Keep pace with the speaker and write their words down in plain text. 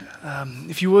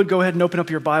If you would, go ahead and open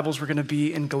up your Bibles. We're going to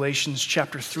be in Galatians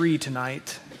chapter 3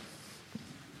 tonight.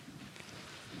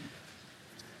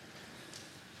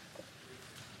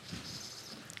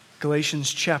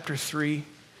 Galatians chapter 3.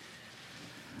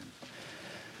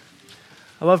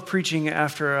 I love preaching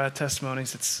after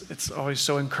testimonies. It's always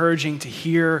so encouraging to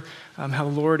hear how the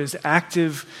Lord is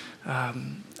active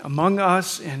among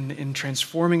us and in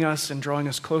transforming us and drawing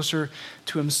us closer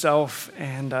to Himself,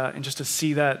 and just to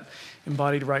see that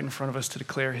embodied right in front of us to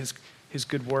declare His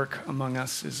good work among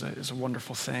us is a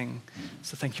wonderful thing.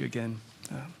 So thank you again.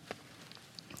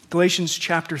 Galatians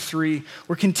chapter 3.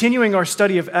 We're continuing our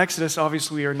study of Exodus.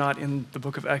 Obviously, we are not in the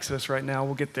book of Exodus right now.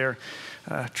 We'll get there.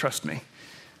 Trust me.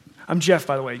 I'm Jeff,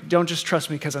 by the way. Don't just trust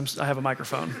me because I have a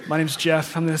microphone. My name's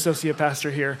Jeff. I'm the associate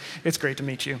pastor here. It's great to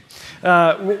meet you.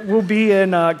 We'll be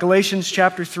in Galatians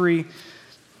chapter 3,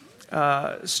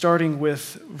 starting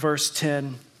with verse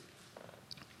 10.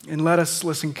 And let us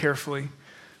listen carefully,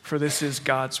 for this is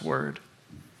God's word.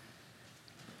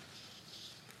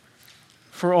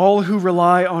 For all who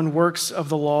rely on works of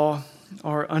the law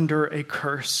are under a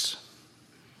curse.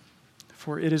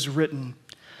 For it is written,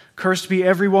 "Cursed be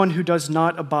everyone who does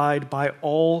not abide by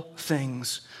all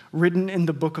things written in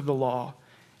the book of the law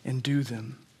and do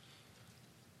them."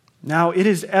 Now it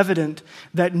is evident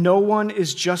that no one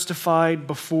is justified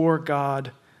before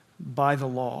God by the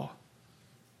law.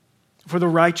 For the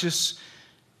righteous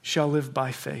shall live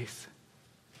by faith.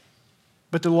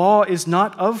 But the law is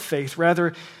not of faith,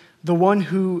 rather, the one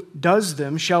who does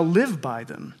them shall live by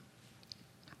them.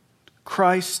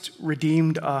 Christ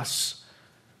redeemed us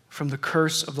from the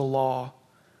curse of the law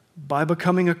by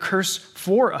becoming a curse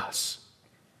for us.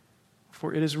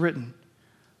 For it is written,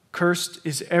 "Cursed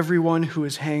is everyone who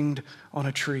is hanged on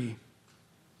a tree,"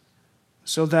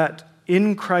 so that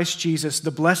in Christ Jesus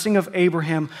the blessing of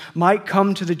Abraham might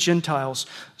come to the Gentiles,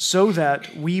 so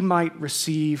that we might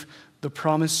receive the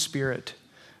promised Spirit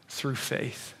through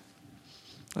faith.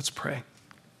 Let's pray.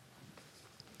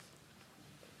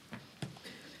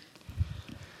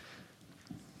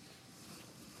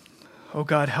 Oh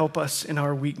God, help us in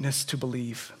our weakness to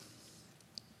believe.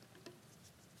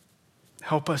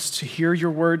 Help us to hear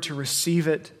your word, to receive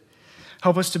it.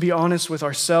 Help us to be honest with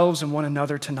ourselves and one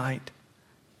another tonight.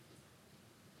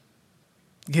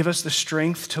 Give us the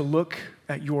strength to look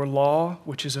at your law,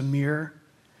 which is a mirror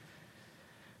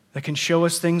that can show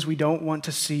us things we don't want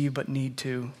to see but need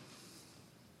to.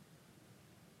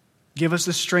 Give us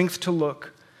the strength to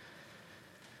look,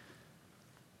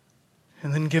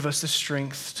 and then give us the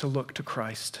strength to look to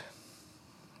Christ,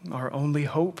 our only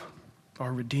hope,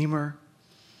 our Redeemer,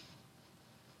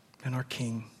 and our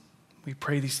King. We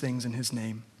pray these things in His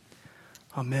name.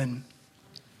 Amen.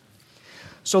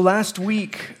 So last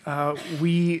week,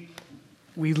 we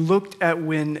looked at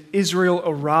when Israel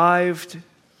arrived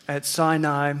at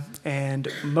Sinai and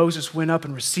Moses went up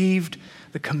and received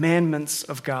the commandments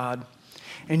of God.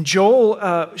 And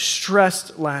Joel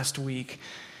stressed last week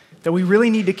that we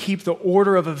really need to keep the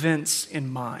order of events in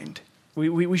mind.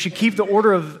 We should keep the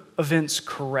order of events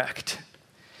correct.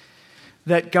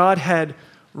 That God had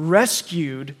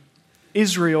rescued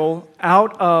Israel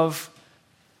out of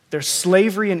their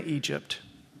slavery in Egypt.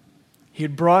 He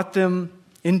had brought them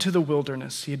into the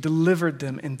wilderness. He had delivered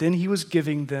them, and then He was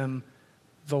giving them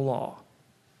the law.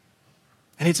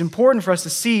 And it's important for us to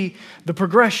see the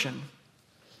progression.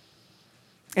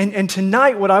 And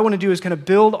tonight, what I want to do is kind of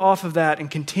build off of that and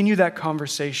continue that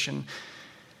conversation,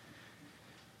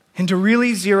 and to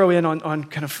really zero in on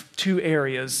kind of two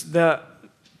areas.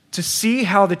 To see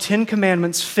how the Ten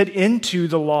Commandments fit into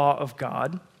the law of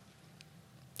God,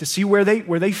 to see where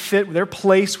they fit, their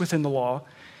place within the law,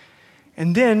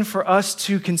 and then for us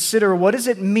to consider, what does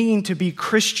it mean to be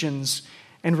Christians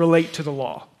and relate to the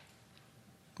law?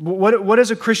 What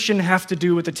does a Christian have to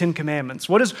do with the Ten Commandments?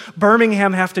 What does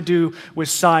Birmingham have to do with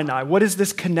Sinai? What is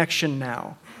this connection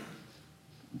now?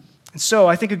 And so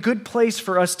I think a good place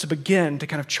for us to begin to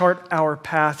kind of chart our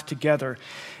path together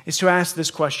is to ask this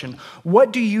question: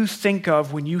 what do you think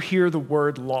of when you hear the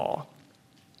word law?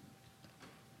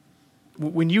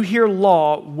 When you hear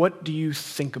law, what do you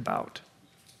think about?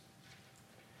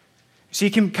 See,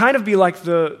 it can kind of be like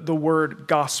the word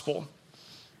gospel.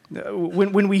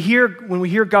 When we hear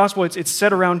gospel, it's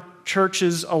said around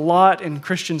churches a lot, in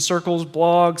Christian circles,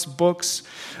 blogs, books,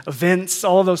 events,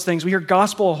 all of those things. We hear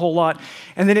gospel a whole lot,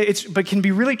 and then but can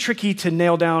be really tricky to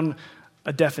nail down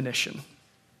a definition.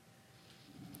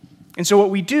 And so what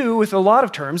we do with a lot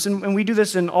of terms, and we do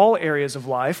this in all areas of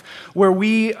life, where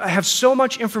we have so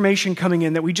much information coming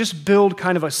in that we just build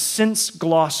kind of a sense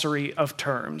glossary of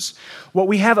terms. What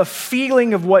we have a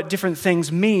feeling of what different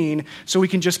things mean, so we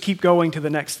can just keep going to the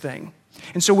next thing.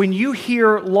 And so when you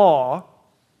hear law,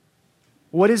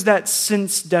 what is that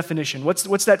sense definition?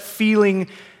 What's that feeling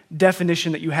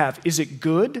definition that you have? Is it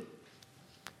good?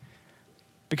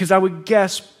 Because I would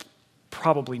guess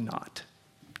probably not.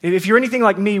 If you're anything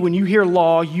like me, when you hear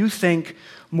law, you think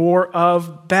more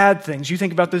of bad things. You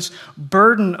think about this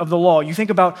burden of the law. You think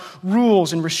about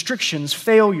rules and restrictions,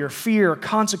 failure, fear,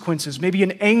 consequences, maybe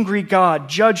an angry God,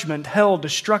 judgment, hell,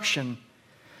 destruction.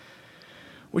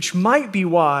 Which might be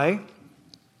why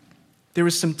there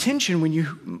was some tension when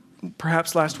you,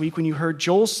 perhaps last week, when you heard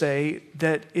Joel say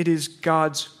that it is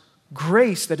God's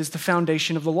grace that is the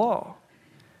foundation of the law.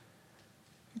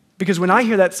 Because when I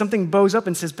hear that, something bows up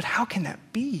and says, but how can that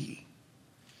be?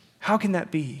 How can that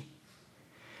be?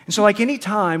 And so like any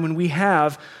time when we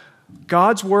have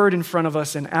God's word in front of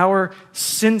us and our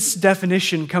sense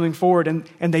definition coming forward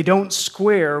and they don't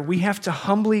square, we have to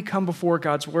humbly come before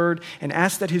God's word and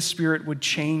ask that his Spirit would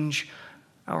change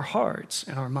our hearts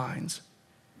and our minds.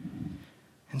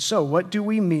 And so what do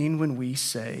we mean when we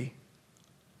say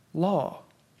law?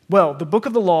 Well, the book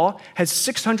of the law has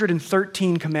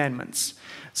 613 commandments.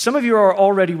 Some of you are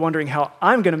already wondering how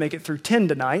I'm going to make it through 10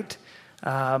 tonight.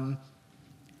 We're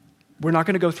not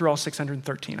going to go through all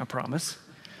 613, I promise.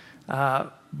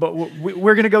 But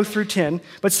we're going to go through 10.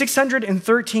 But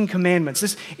 613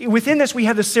 commandments. Within this, we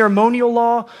have the ceremonial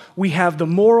law, we have the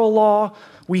moral law,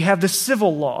 we have the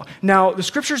civil law. Now, the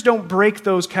scriptures don't break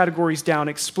those categories down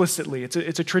explicitly. It's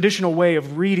a traditional way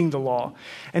of reading the law.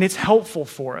 And it's helpful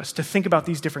for us to think about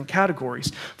these different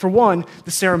categories. For one,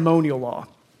 the ceremonial law.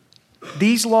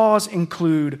 These laws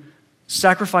include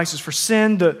sacrifices for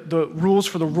sin, the rules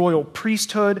for the royal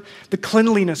priesthood, the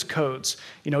cleanliness codes,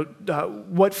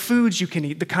 what foods you can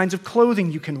eat, the kinds of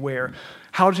clothing you can wear,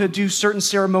 how to do certain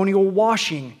ceremonial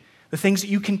washing, the things that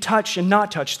you can touch and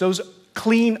not touch. Those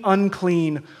clean,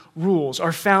 unclean rules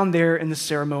are found there in the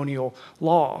ceremonial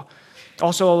law.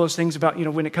 Also, all those things about,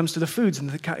 when it comes to the foods and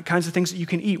the kinds of things that you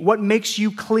can eat, what makes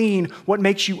you clean, what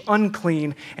makes you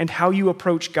unclean, and how you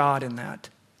approach God in that.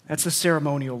 That's the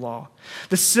ceremonial law.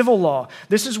 The civil law,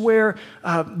 this is where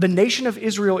the nation of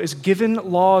Israel is given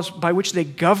laws by which they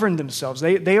govern themselves.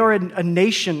 They are a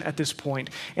nation at this point,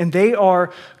 and they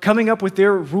are coming up with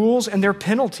their rules and their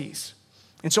penalties.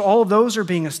 And so all of those are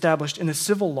being established in the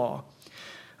civil law,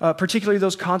 particularly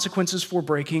those consequences for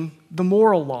breaking the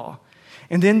moral law.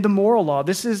 And then the moral law,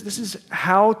 this is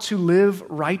how to live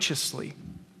righteously.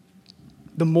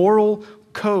 The moral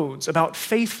codes about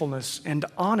faithfulness and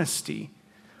honesty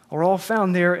are all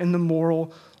found there in the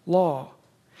moral law.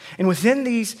 And within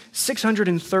these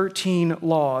 613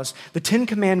 laws, the 10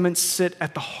 Commandments sit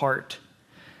at the heart.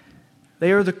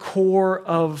 They are the core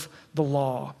of the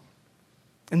law.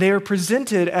 And they are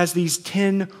presented as these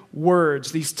 10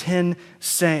 words, these 10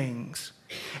 sayings.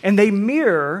 And they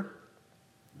mirror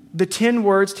the 10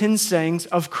 words, 10 sayings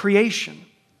of creation.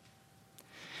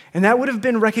 And that would have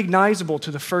been recognizable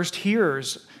to the first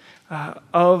hearers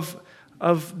of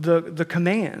the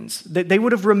commands. That they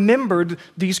would have remembered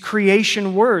these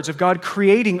creation words of God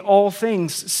creating all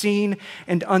things, seen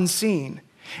and unseen.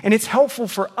 And it's helpful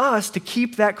for us to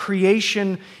keep that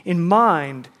creation in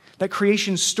mind, that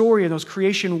creation story and those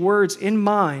creation words in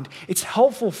mind. It's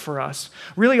helpful for us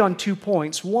really on 2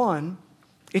 points. One,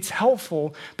 it's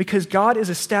helpful because God is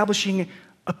establishing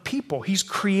a people. He's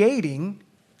creating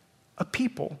a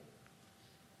people.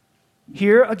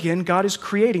 Here again, God is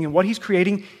creating, and what he's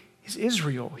creating is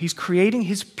Israel. He's creating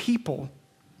his people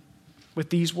with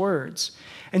these words.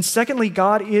 And secondly,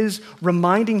 God is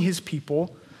reminding his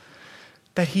people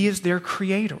that he is their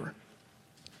creator.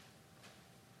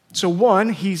 So one,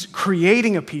 he's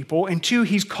creating a people, and two,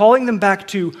 he's calling them back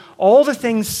to all the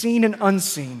things seen and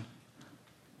unseen.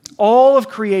 All of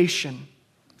creation.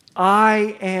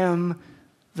 I am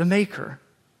the maker.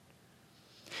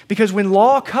 Because when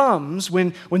law comes,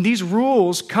 when these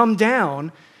rules come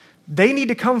down, they need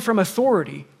to come from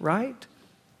authority, right?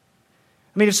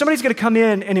 I mean, if somebody's going to come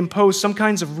in and impose some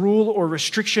kinds of rule or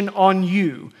restriction on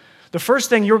you, the first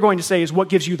thing you're going to say is, what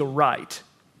gives you the right?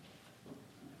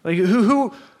 Like,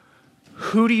 who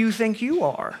do you think you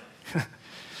are?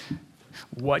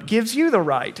 What gives you the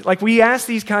right? Like, we ask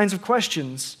these kinds of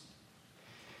questions.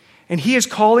 And he is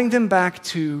calling them back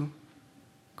to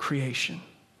creation.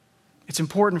 It's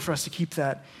important for us to keep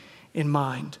that in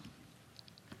mind.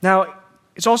 Now,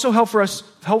 it's also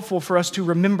helpful for us to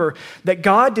remember that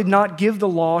God did not give the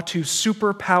law to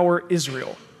superpower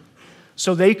Israel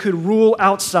so they could rule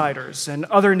outsiders and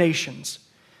other nations.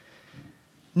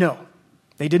 No,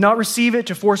 they did not receive it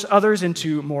to force others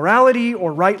into morality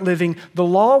or right living. The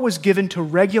law was given to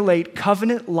regulate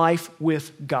covenant life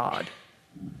with God.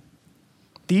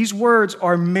 These words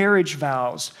are marriage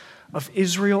vows of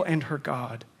Israel and her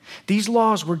God. These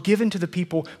laws were given to the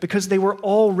people because they were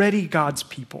already God's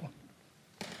people.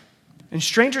 And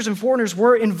strangers and foreigners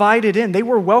were invited in. They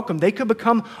were welcome. They could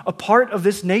become a part of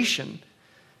this nation.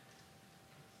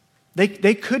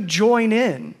 They could join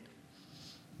in.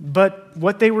 But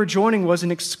what they were joining was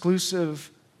an exclusive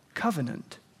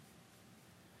covenant.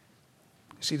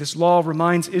 See, this law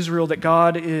reminds Israel that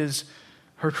God is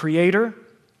her creator,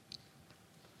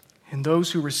 and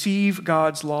those who receive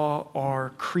God's law are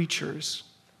creatures.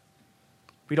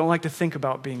 We don't like to think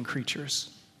about being creatures.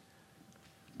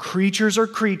 Creatures are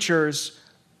creatures.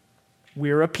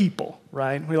 We're a people,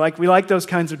 right? We like those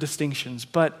kinds of distinctions.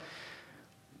 But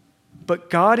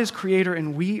God is creator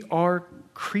and we are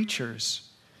creatures.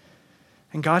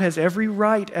 And God has every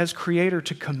right as creator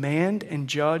to command and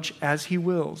judge as he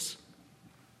wills.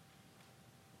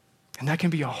 And that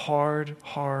can be a hard,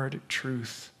 hard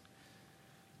truth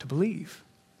to believe.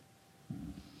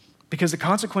 Because the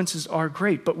consequences are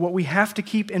great. But what we have to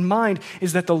keep in mind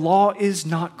is that the law is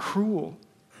not cruel.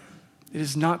 It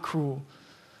is not cruel.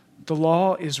 The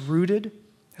law is rooted,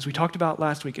 as we talked about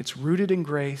last week, it's rooted in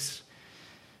grace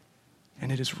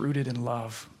and it is rooted in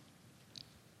love.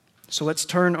 So let's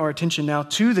turn our attention now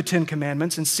to the Ten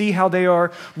Commandments and see how they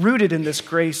are rooted in this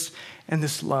grace and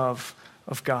this love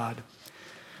of God.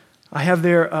 I have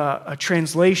there a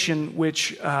translation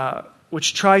which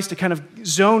tries to kind of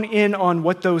zone in on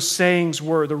what those sayings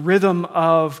were, the rhythm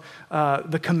of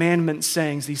the commandment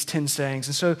sayings, these 10 sayings.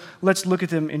 And so let's look at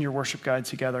them in your worship guide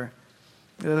together.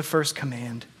 They're the first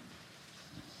command.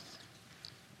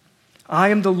 I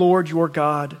am the Lord your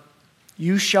God.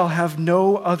 You shall have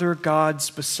no other gods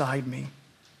beside me.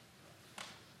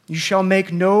 You shall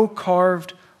make no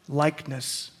carved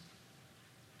likeness.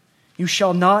 You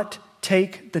shall not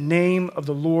take the name of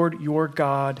the Lord your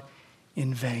God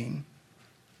in vain.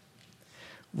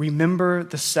 Remember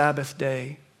the Sabbath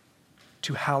day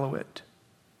to hallow it.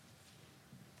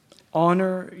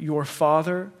 Honor your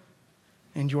father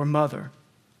and your mother.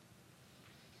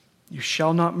 You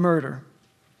shall not murder.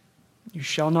 You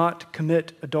shall not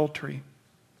commit adultery.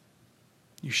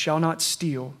 You shall not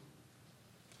steal.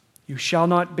 You shall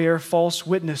not bear false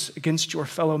witness against your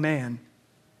fellow man.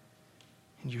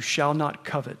 And you shall not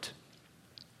covet.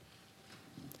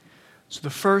 So the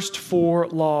first 4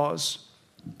 laws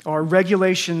are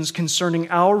regulations concerning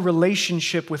our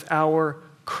relationship with our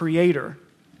Creator.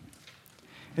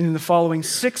 And in the following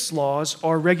 6 laws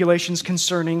are regulations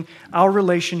concerning our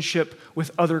relationship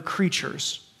with other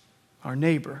creatures, our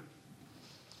neighbor.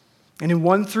 And in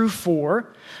 1 through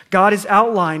 4, God is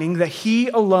outlining that He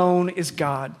alone is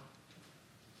God,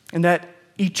 and that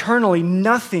eternally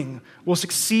nothing will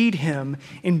succeed Him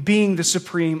in being the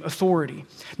supreme authority.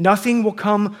 Nothing will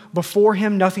come before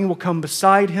Him, nothing will come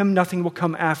beside Him, nothing will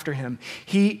come after Him.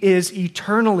 He is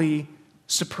eternally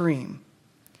supreme.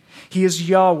 He is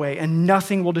Yahweh, and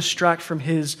nothing will distract from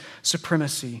His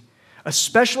supremacy,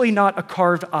 especially not a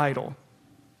carved idol.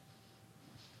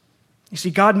 You see,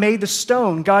 God made the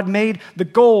stone, God made the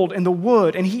gold and the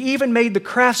wood, and He even made the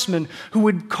craftsman who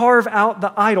would carve out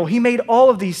the idol. He made all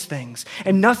of these things,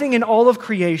 and nothing in all of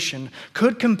creation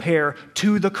could compare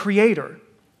to the Creator.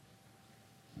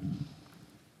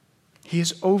 He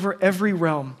is over every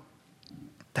realm,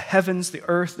 the heavens, the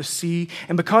earth, the sea,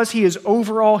 and because He is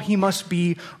over all, He must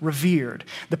be revered.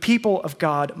 The people of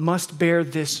God must bear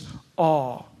this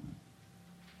awe.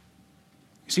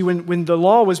 See, when the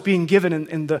law was being given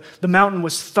and the mountain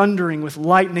was thundering with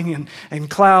lightning and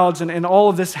clouds and all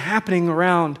of this happening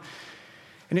around,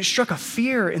 and it struck a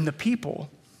fear in the people,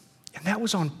 and that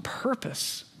was on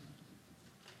purpose.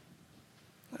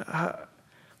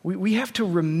 We have to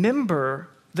remember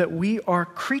that we are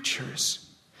creatures.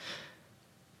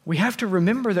 We have to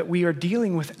remember that we are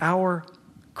dealing with our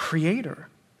Creator.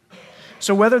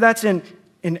 So whether that's in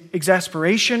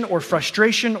exasperation or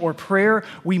frustration or prayer,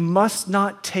 we must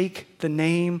not take the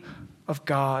name of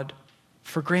God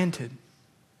for granted.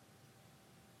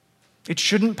 It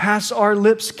shouldn't pass our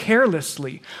lips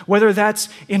carelessly, whether that's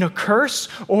in a curse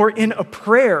or in a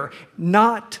prayer,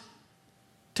 not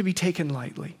to be taken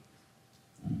lightly.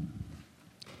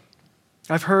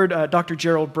 I've heard Dr.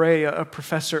 Gerald Bray, a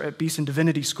professor at Beeson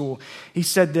Divinity School, he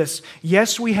said this: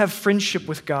 yes, we have friendship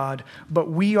with God, but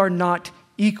we are not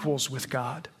equals with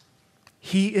God.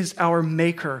 He is our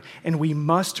maker, and we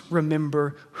must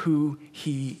remember who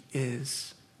He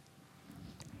is.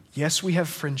 Yes, we have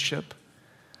friendship,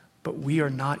 but we are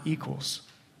not equals.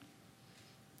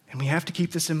 And we have to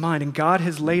keep this in mind. And God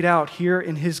has laid out here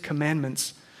in His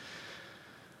commandments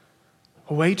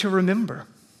a way to remember.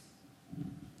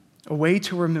 A way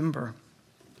to remember.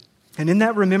 And in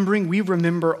that remembering, we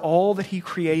remember all that He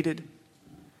created.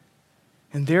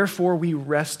 and therefore we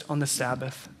rest on the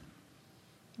Sabbath.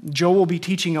 Joe will be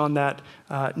teaching on that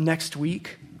next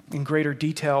week in greater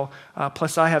detail.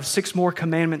 Plus, I have 6 more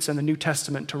commandments in the New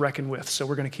Testament to reckon with, so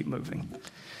we're going to keep moving.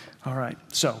 All right,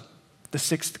 so the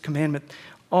 6th commandment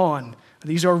on.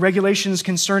 These are regulations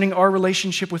concerning our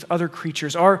relationship with other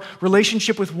creatures, our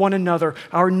relationship with one another,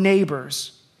 our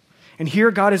neighbors. And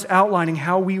here God is outlining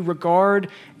how we regard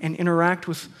and interact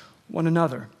with one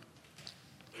another.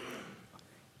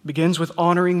 It begins with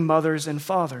honoring mothers and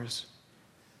fathers.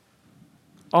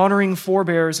 Honoring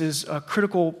forebears is a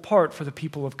critical part for the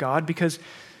people of God because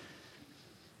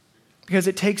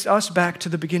it takes us back to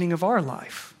the beginning of our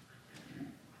life.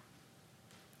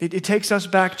 It takes us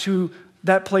back to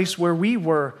that place where we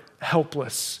were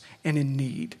helpless and in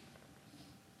need.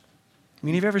 I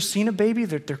mean, have you ever seen a baby?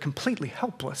 They're completely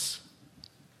helpless.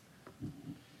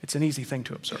 It's an easy thing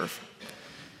to observe.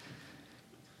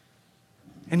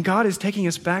 And God is taking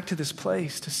us back to this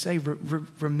place to say,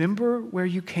 remember where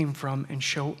you came from and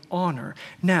show honor.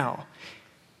 Now,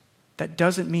 that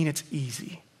doesn't mean it's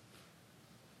easy.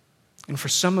 And for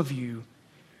some of you,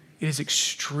 it is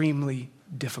extremely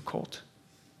difficult.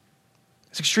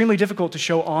 It's extremely difficult to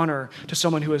show honor to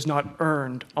someone who has not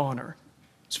earned honor.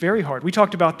 It's very hard. We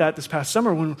talked about that this past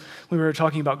summer when we were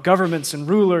talking about governments and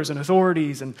rulers and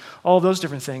authorities and all those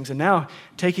different things. And now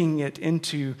taking it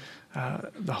into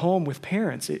the home with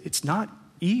parents, it's not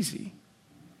easy.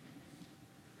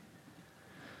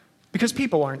 Because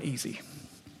people aren't easy.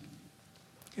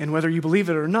 And whether you believe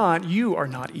it or not, you are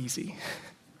not easy.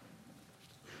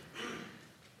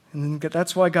 And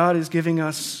that's why God is giving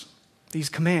us these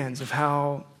commands of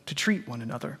how to treat one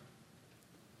another.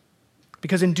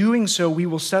 Because in doing so, we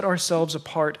will set ourselves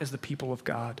apart as the people of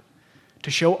God, to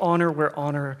show honor where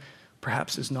honor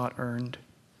perhaps is not earned.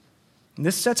 And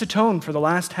this sets a tone for the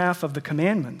last half of the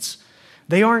commandments.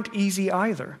 They aren't easy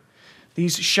either.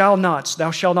 These shall nots,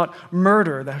 thou shalt not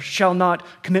murder, thou shalt not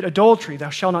commit adultery, thou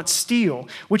shalt not steal,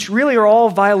 which really are all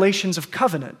violations of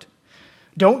covenant.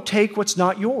 Don't take what's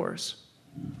not yours.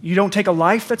 You don't take a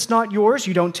life that's not yours.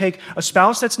 You don't take a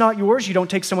spouse that's not yours. You don't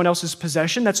take someone else's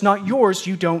possession that's not yours.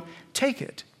 You don't take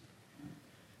it.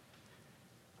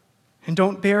 And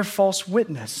don't bear false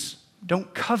witness.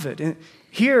 Don't covet. And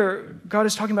here, God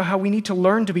is talking about how we need to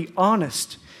learn to be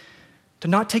honest, to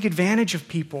not take advantage of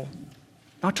people,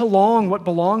 not to long what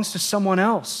belongs to someone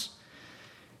else.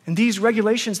 And these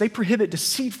regulations, they prohibit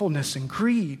deceitfulness and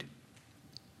greed.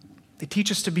 They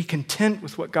teach us to be content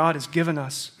with what God has given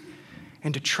us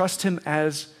and to trust Him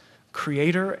as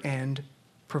creator and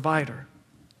provider.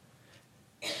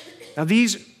 Now,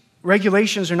 these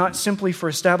regulations are not simply for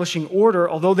establishing order,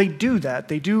 although they do that.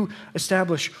 They do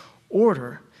establish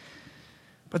order.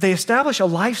 But they establish a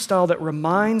lifestyle that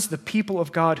reminds the people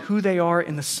of God who they are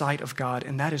in the sight of God,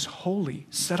 and that is holy,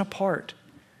 set apart.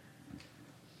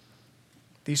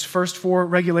 These first 4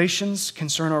 regulations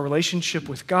concern our relationship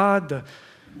with God. The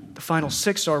final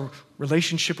 6 are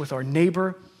relationship with our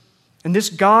neighbor. And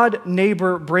this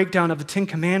God-neighbor breakdown of the 10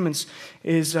 Commandments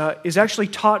is actually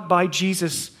taught by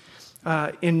Jesus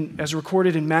as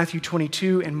recorded in Matthew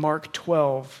 22 and Mark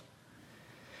 12.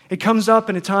 It comes up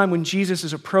in a time when Jesus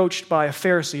is approached by a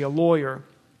Pharisee, a lawyer.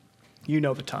 You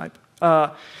know the type.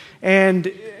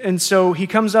 And so he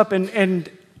comes up and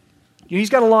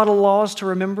he's got a lot of laws to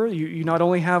remember. You not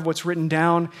only have what's written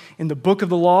down in the book of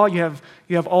the law, you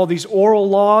have all these oral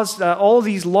laws, all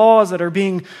these laws that are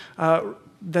being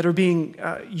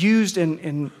used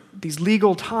in these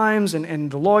legal times, and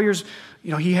the lawyers,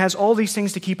 he has all these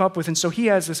things to keep up with. And so he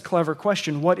has this clever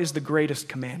question: what is the greatest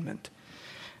commandment?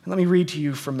 And let me read to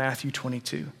you from Matthew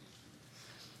 22.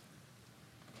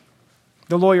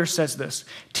 The lawyer says this: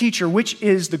 "Teacher, which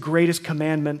is the greatest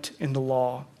commandment in the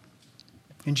law?"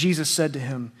 And Jesus said to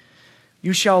him,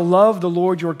 "You shall love the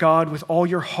Lord your God with all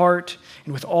your heart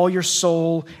and with all your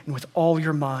soul and with all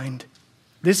your mind.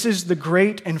 This is the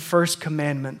great and first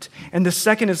commandment. And the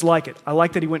second is like it." I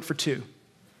like that he went for 2.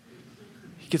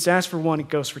 He gets asked for 1, he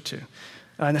goes for 2.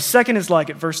 And the second is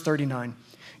like it, verse 39.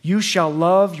 "You shall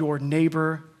love your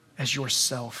neighbor as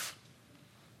yourself.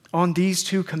 On these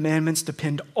 2 commandments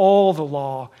depend all the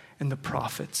law and the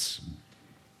prophets."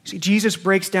 See, Jesus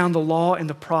breaks down the law and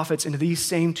the prophets into these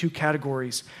same 2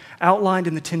 categories outlined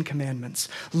in the 10 Commandments: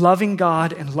 loving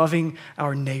God and loving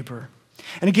our neighbor.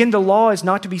 And again, the law is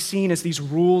not to be seen as these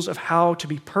rules of how to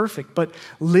be perfect, but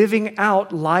living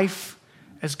out life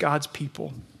as God's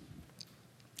people.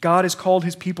 God has called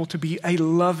His people to be a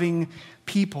loving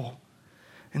people,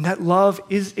 and that love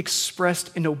is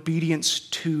expressed in obedience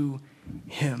to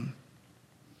Him.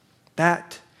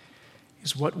 That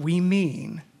is what we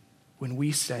mean when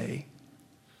we say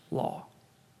law.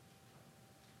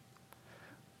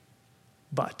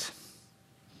 But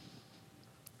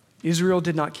Israel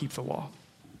did not keep the law.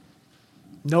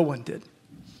 No one did.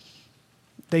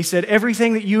 They said,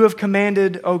 everything that you have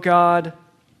commanded, O God,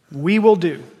 we will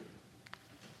do.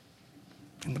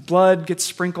 And the blood gets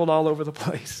sprinkled all over the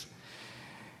place.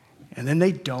 And then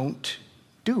they don't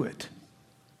do it.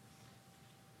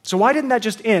 So why didn't that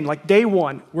just end? Like day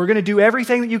one, we're going to do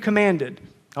everything that you commanded.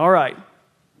 All right.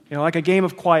 Like a game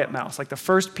of quiet mouse, like the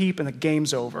first peep and the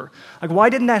game's over. Like, why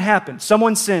didn't that happen?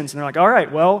 Someone sins, and they're like, all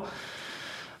right, well,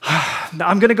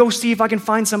 I'm going to go see if I can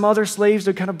find some other slaves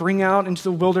to kind of bring out into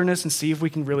the wilderness and see if we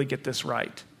can really get this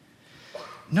right.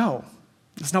 No,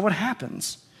 that's not what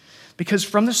happens. Because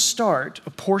from the start, a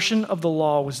portion of the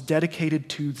law was dedicated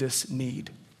to this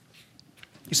need.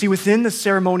 You see, within the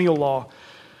ceremonial law,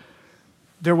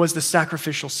 there was the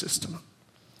sacrificial system.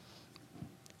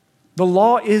 The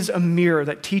law is a mirror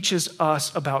that teaches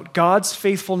us about God's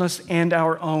faithfulness and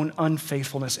our own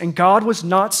unfaithfulness. And God was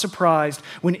not surprised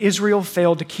when Israel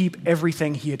failed to keep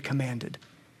everything he had commanded.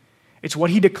 It's what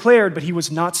he declared, but he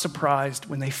was not surprised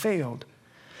when they failed,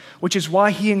 which is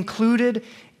why he included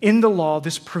in the law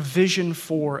this provision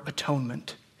for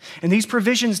atonement. And these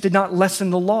provisions did not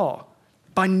lessen the law,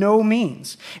 by no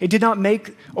means. It did not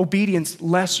make obedience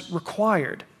less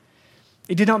required.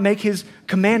 It did not make his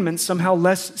commandments somehow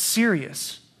less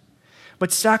serious.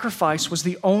 But sacrifice was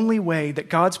the only way that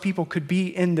God's people could be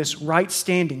in this right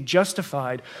standing,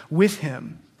 justified with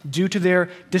him, due to their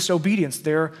disobedience,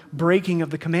 their breaking of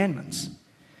the commandments.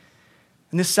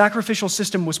 And this sacrificial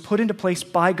system was put into place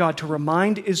by God to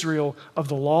remind Israel of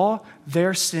the law,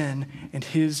 their sin, and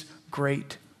his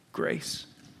great grace.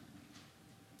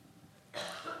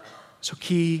 So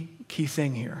key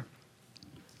thing here.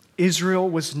 Israel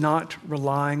was not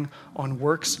relying on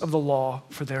works of the law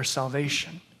for their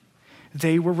salvation.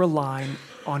 They were relying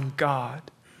on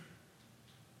God.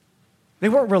 They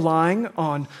weren't relying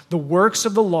on the works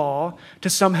of the law to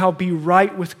somehow be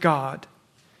right with God.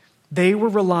 They were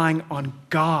relying on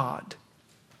God.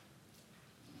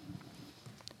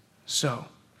 So,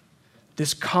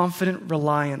 this confident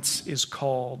reliance is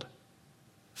called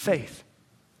faith.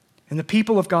 And the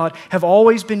people of God have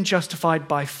always been justified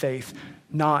by faith,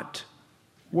 not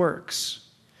works.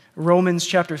 Romans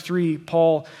chapter 3,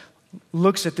 Paul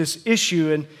looks at this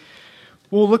issue, and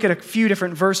we'll look at a few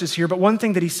different verses here, but one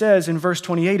thing that he says in verse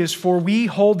 28 is, "For we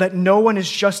hold that no one is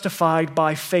justified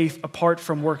by faith apart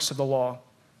from works of the law."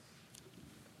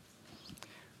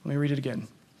 Let me read it again.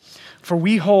 "For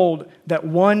we hold that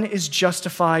one is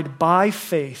justified by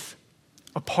faith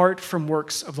apart from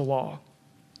works of the law.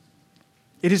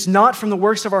 It is not from the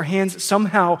works of our hands that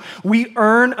somehow we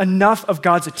earn enough of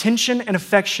God's attention and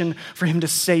affection for him to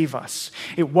save us.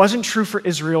 It wasn't true for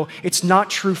Israel. It's not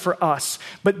true for us.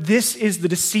 But this is the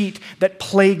deceit that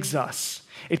plagues us.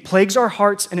 It plagues our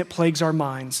hearts and it plagues our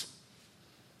minds.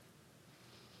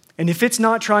 And if it's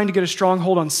not trying to get a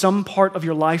stronghold on some part of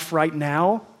your life right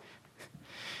now,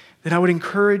 then I would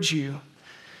encourage you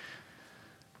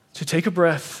to take a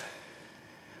breath,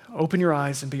 open your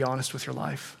eyes, and be honest with your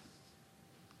life.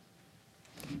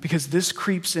 Because this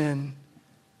creeps in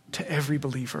to every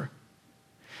believer.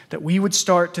 That we would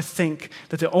start to think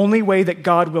that the only way that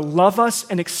God will love us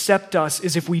and accept us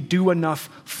is if we do enough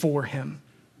for him.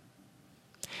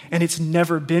 And it's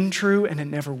never been true and it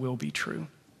never will be true.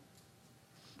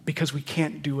 Because we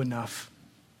can't do enough.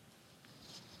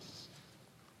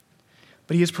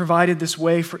 But he has provided this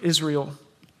way for Israel.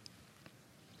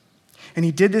 And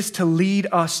he did this to lead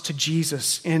us to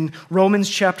Jesus. In Romans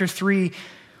chapter 3,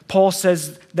 Paul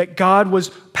says that God was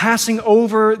passing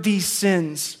over these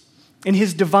sins. In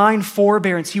his divine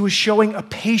forbearance, he was showing a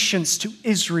patience to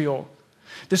Israel.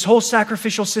 This whole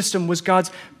sacrificial system was God's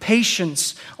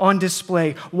patience on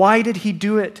display. Why did he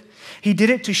do it? He did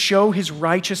it to show his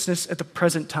righteousness at the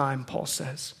present time, Paul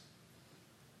says.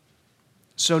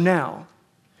 So now,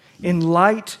 in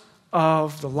light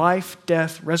of the life,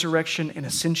 death, resurrection, and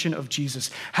ascension of Jesus,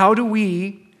 how do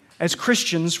we, as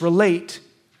Christians, relate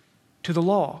to the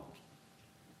law?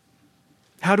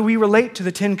 How do we relate to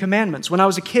the Ten Commandments? When I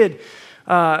was a kid,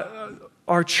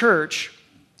 our church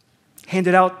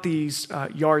handed out these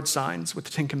yard signs with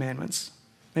the Ten Commandments.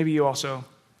 Maybe you also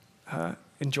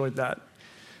enjoyed that.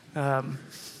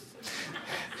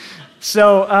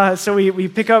 So we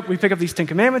pick up these Ten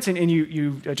Commandments, and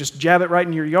you just jab it right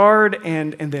in your yard,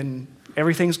 and then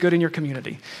everything's good in your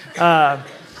community.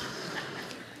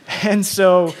 And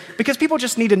so, because people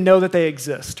just need to know that they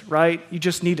exist, right? You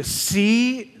just need to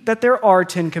see that there are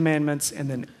 10 commandments, and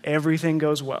then everything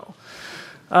goes well.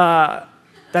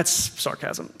 That's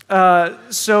sarcasm.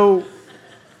 So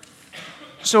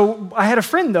I had a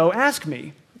friend, though, ask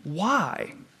me,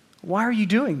 why? Why are you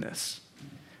doing this?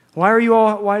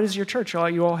 Why does your church,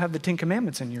 you all have the 10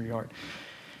 Commandments in your yard?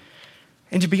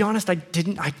 And to be honest, I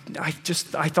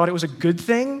thought it was a good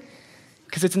thing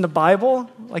because it's in the Bible.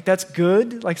 Like, that's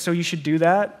good. Like, so you should do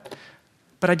that.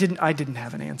 But I didn't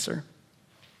have an answer.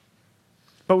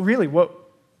 But really,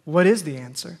 what is the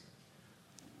answer?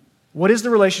 What is the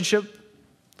relationship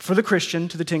for the Christian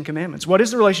to the 10 Commandments? What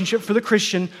is the relationship for the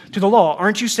Christian to the law?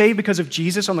 Aren't you saved because of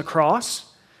Jesus on the cross?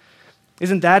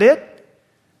 Isn't that it?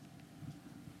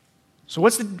 So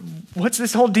what's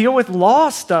this whole deal with law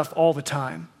stuff all the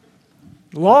time?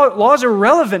 Laws are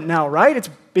irrelevant now, right?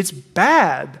 It's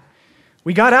bad.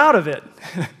 We got out of it.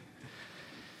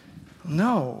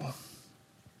 No,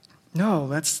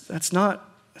 that's not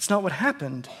what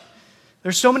happened.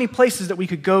 There's so many places that we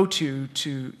could go to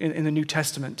in the New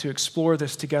Testament to explore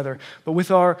this together. But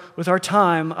with our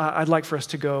time, I'd like for us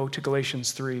to go to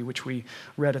Galatians 3, which we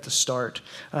read at the start.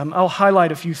 I'll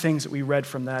highlight a few things that we read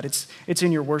from that. It's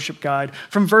in your worship guide.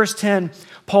 From verse 10,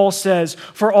 Paul says,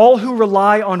 "For all who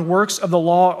rely on works of the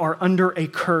law are under a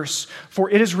curse. For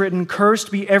it is written,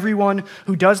 'Cursed be everyone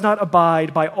who does not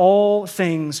abide by all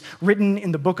things written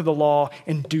in the book of the law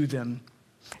and do them.'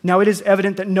 Now it is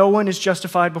evident that no one is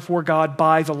justified before God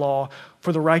by the law,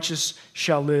 for the righteous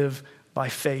shall live by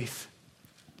faith."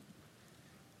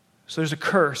 So there's a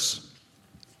curse.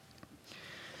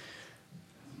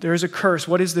 There is a curse.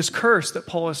 What is this curse that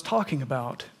Paul is talking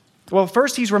about? Well,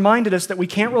 first he's reminded us that we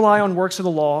can't rely on works of the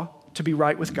law to be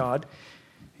right with God.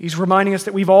 He's reminding us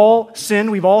that we've all sinned,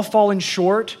 we've all fallen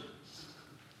short.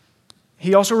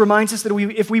 He also reminds us that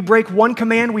if we break one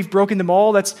command, we've broken them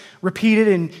all. That's repeated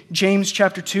in James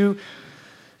chapter 2.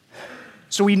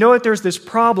 So we know that there's this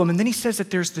problem, and then he says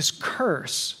that there's this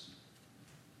curse.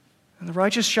 And the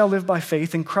righteous shall live by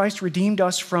faith, and Christ redeemed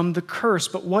us from the curse.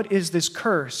 But what is this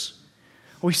curse?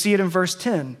 Well, we see it in verse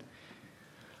 10.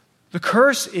 The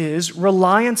curse is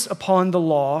reliance upon the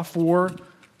law for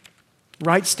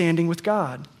right standing with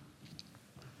God.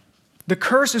 The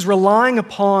curse is relying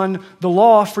upon the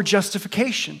law for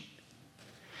justification.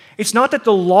 It's not that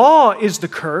the law is the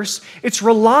curse, it's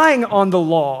relying on the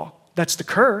law that's the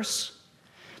curse.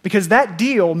 Because that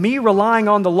deal, me relying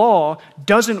on the law,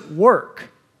 doesn't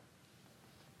work.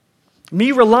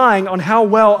 Me relying on how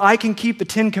well I can keep the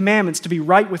 10 Commandments to be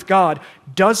right with God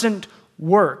doesn't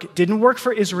work. It didn't work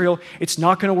for Israel. It's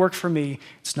not going to work for me.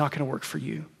 It's not going to work for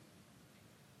you.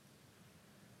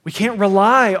 We can't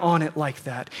rely on it like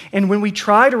that. And when we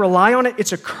try to rely on it,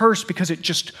 it's a curse because it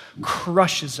just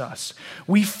crushes us.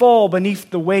 We fall beneath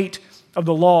the weight of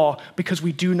the law because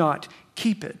we do not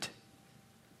keep it.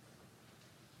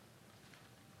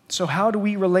 So how do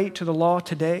we relate to the law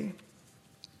today?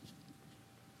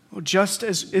 Well, just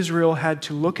as Israel had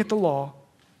to look at the law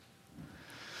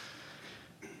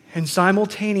and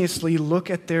simultaneously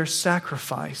look at their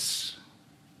sacrifice,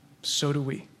 so do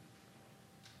we.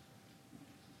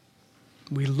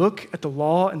 We look at the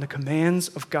law and the commands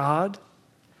of God,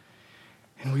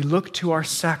 and we look to our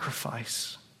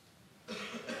sacrifice.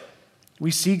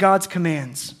 We see God's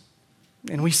commands,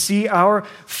 and we see our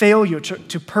failure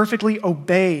to perfectly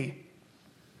obey,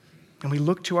 and we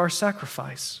look to our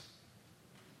sacrifice.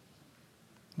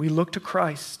 We look to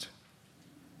Christ,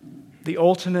 the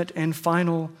ultimate and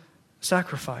final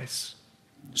sacrifice.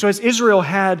 So as Israel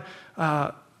had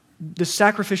the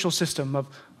sacrificial system of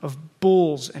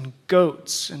bulls and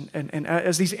goats, and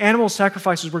as these animal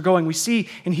sacrifices were going, we see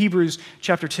in Hebrews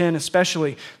chapter 10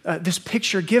 especially, this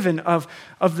picture given of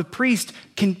the priest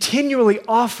continually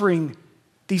offering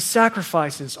these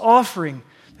sacrifices, offering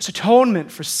this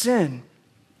atonement for sin,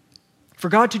 for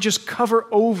God to just cover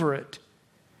over it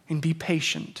and be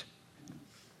patient.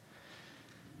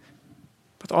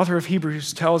 But the author of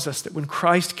Hebrews tells us that when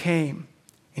Christ came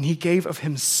and he gave of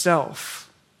himself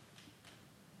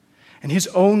and his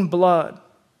own blood,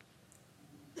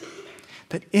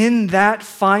 that in that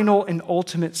final and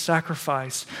ultimate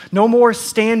sacrifice, no more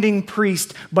standing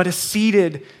priest, but a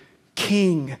seated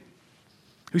king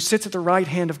who sits at the right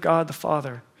hand of God the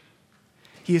Father.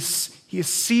 He is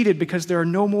seated because there are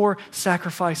no more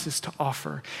sacrifices to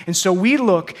offer. And so we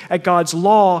look at God's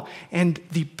law and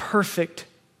the perfect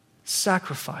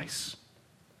sacrifice,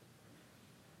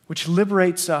 which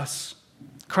liberates us.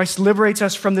 Christ liberates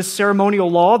us from this ceremonial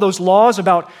law, those laws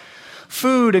about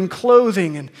food and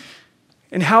clothing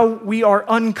and how we are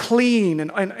unclean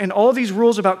and all these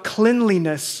rules about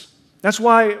cleanliness. That's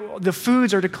why the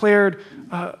foods are declared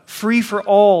free for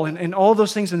all and all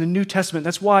those things in the New Testament.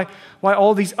 That's why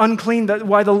all these unclean,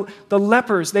 why the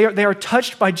lepers, they are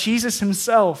touched by Jesus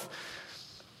himself.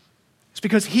 It's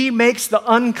because he makes the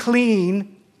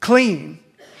unclean clean.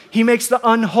 He makes the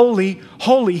unholy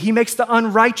holy. He makes the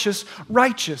unrighteous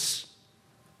righteous.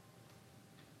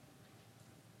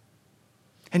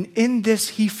 And in this,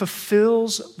 he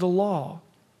fulfills the law,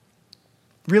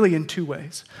 really in two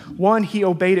ways. One, he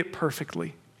obeyed it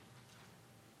perfectly.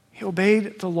 He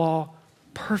obeyed the law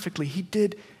perfectly. He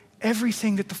did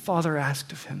everything that the Father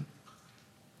asked of him.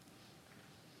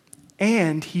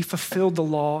 And he fulfilled the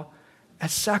law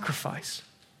as sacrifice.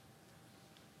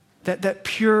 That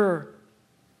pure,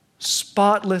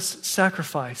 spotless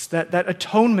sacrifice, that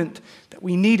atonement that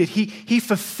we needed. He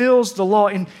fulfills the law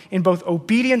in both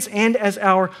obedience and as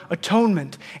our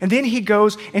atonement. And then he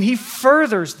goes and he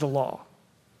furthers the law.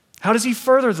 How does he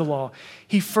further the law?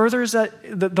 He furthers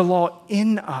the law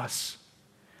in us.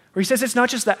 Where he says it's not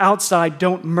just the outside,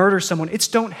 don't murder someone, it's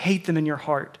don't hate them in your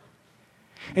heart.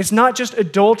 It's not just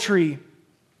adultery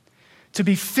to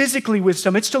be physically with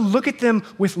someone, it's to look at them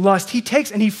with lust. He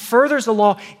takes and he furthers the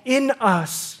law in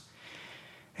us.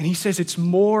 And he says it's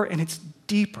more and it's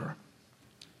deeper.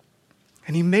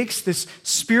 And he makes this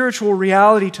spiritual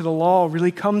reality to the law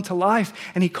really come to life.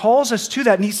 And he calls us to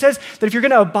that. And he says that if you're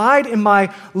going to abide in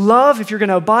my love, if you're going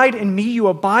to abide in me, you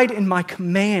abide in my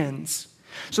commands.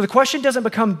 So the question doesn't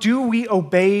become, do we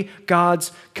obey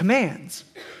God's commands?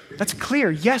 That's clear.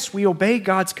 Yes, we obey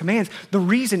God's commands. The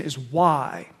reason is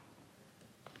why.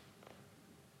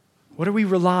 What are we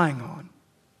relying on?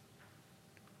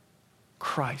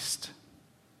 Christ.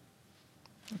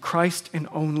 Christ and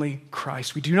only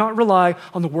Christ. We do not rely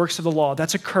on the works of the law.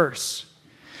 That's a curse.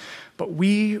 But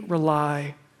we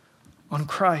rely on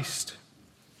Christ.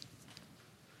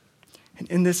 And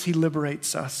in this, he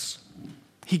liberates us.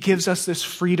 He gives us this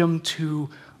freedom to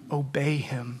obey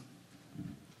him.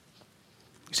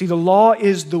 You see, the law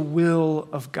is the will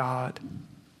of God.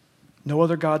 No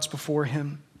other gods before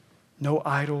him, no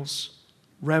idols,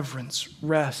 reverence,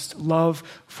 rest, love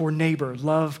for neighbor,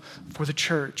 love for the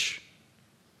church.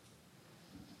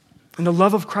 And the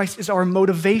love of Christ is our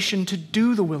motivation to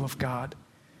do the will of God.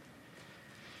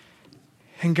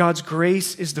 And God's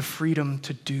grace is the freedom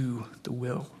to do the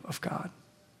will of God.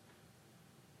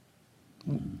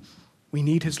 We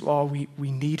need his law, we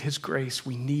need his grace,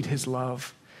 we need his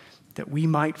love, that we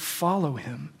might follow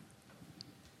him.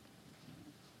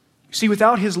 You see,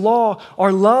 without his law,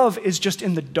 our love is just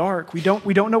in the dark. We don't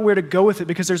know where to go with it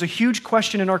because there's a huge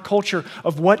question in our culture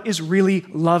of what is really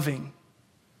loving.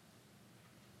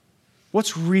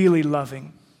 What's really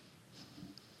loving?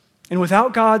 And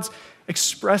without God's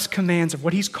express commands of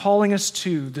what he's calling us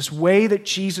to, this way that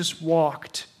Jesus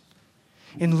walked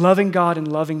in loving God and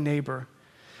loving neighbor,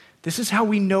 this is how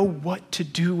we know what to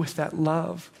do with that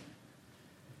love,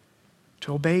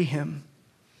 to obey him.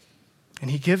 And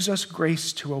he gives us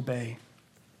grace to obey.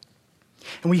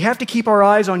 And we have to keep our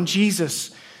eyes on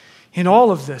Jesus in all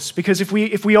of this, because if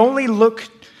we only look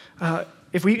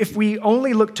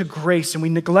to grace and we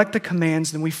neglect the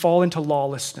commands, then we fall into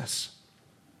lawlessness.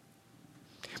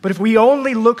 But if we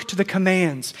only look to the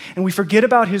commands and we forget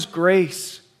about his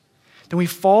grace, then we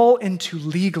fall into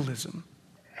legalism.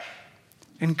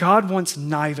 And God wants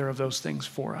neither of those things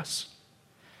for us.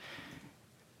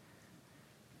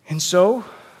 And so,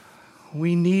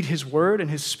 we need his word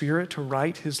and his spirit to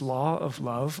write his law of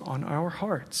love on our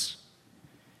hearts.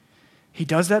 He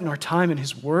does that in our time in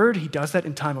his word. He does that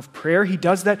in time of prayer. He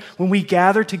does that when we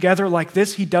gather together like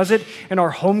this. He does it in our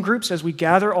home groups as we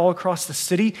gather all across the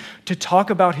city to talk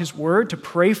about his word, to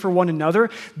pray for one another.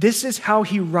 This is how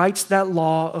he writes that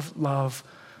law of love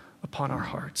upon our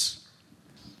hearts.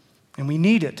 And we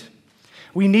need it.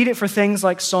 We need it for things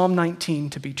like Psalm 19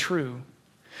 to be true.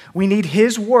 We need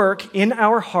his work in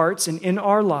our hearts and in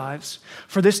our lives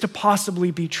for this to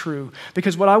possibly be true.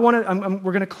 Because what I want to,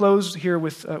 we're going to close here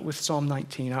with Psalm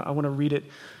 19. I want to read it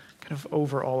kind of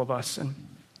over all of us. And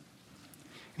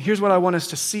here's what I want us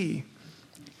to see.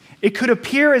 It could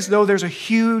appear as though there's a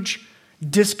huge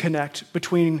disconnect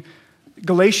between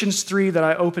Galatians 3 that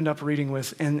I opened up reading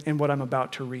with and what I'm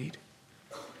about to read.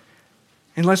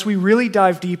 Unless we really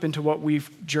dive deep into what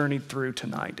we've journeyed through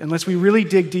tonight, unless we really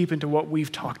dig deep into what we've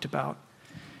talked about.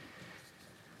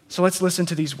 So let's listen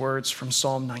to these words from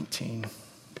Psalm 19.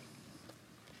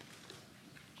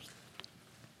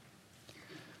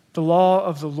 The law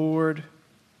of the Lord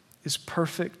is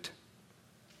perfect,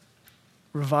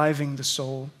 reviving the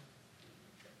soul.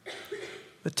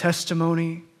 The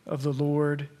testimony of the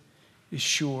Lord is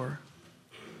sure,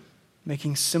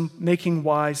 making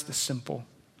wise the simple.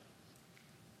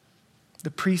 The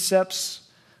precepts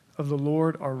of the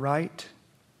Lord are right,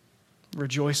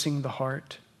 rejoicing the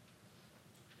heart.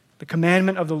 The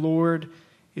commandment of the Lord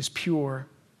is pure,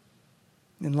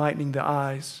 enlightening the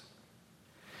eyes.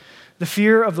 The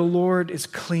fear of the Lord is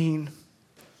clean,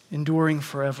 enduring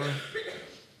forever.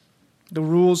 The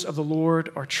rules of the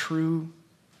Lord are true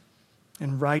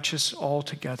and righteous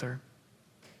altogether.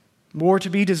 More to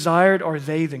be desired are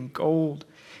they than gold,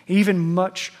 even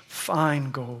much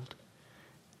fine gold.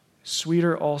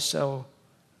 Sweeter also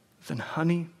than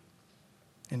honey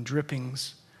and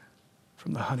drippings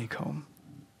from the honeycomb.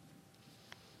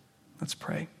 Let's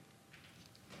pray.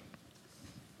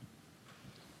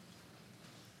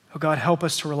 Oh God, help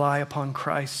us to rely upon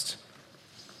Christ,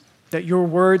 that your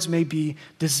words may be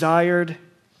desired,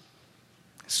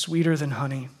 sweeter than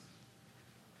honey,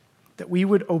 that we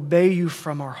would obey you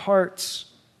from our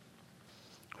hearts,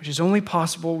 which is only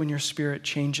possible when your Spirit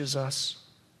changes us.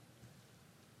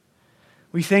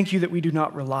 We thank you that we do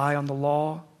not rely on the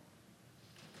law,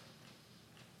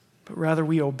 but rather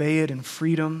we obey it in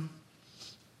freedom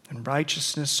and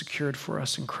righteousness secured for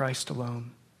us in Christ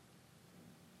alone.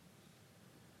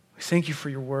 We thank you for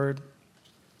your word,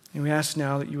 and we ask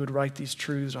now that you would write these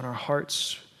truths on our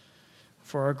hearts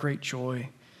for our great joy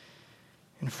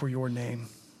and for your name.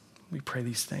 We pray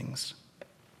these things.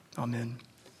 Amen.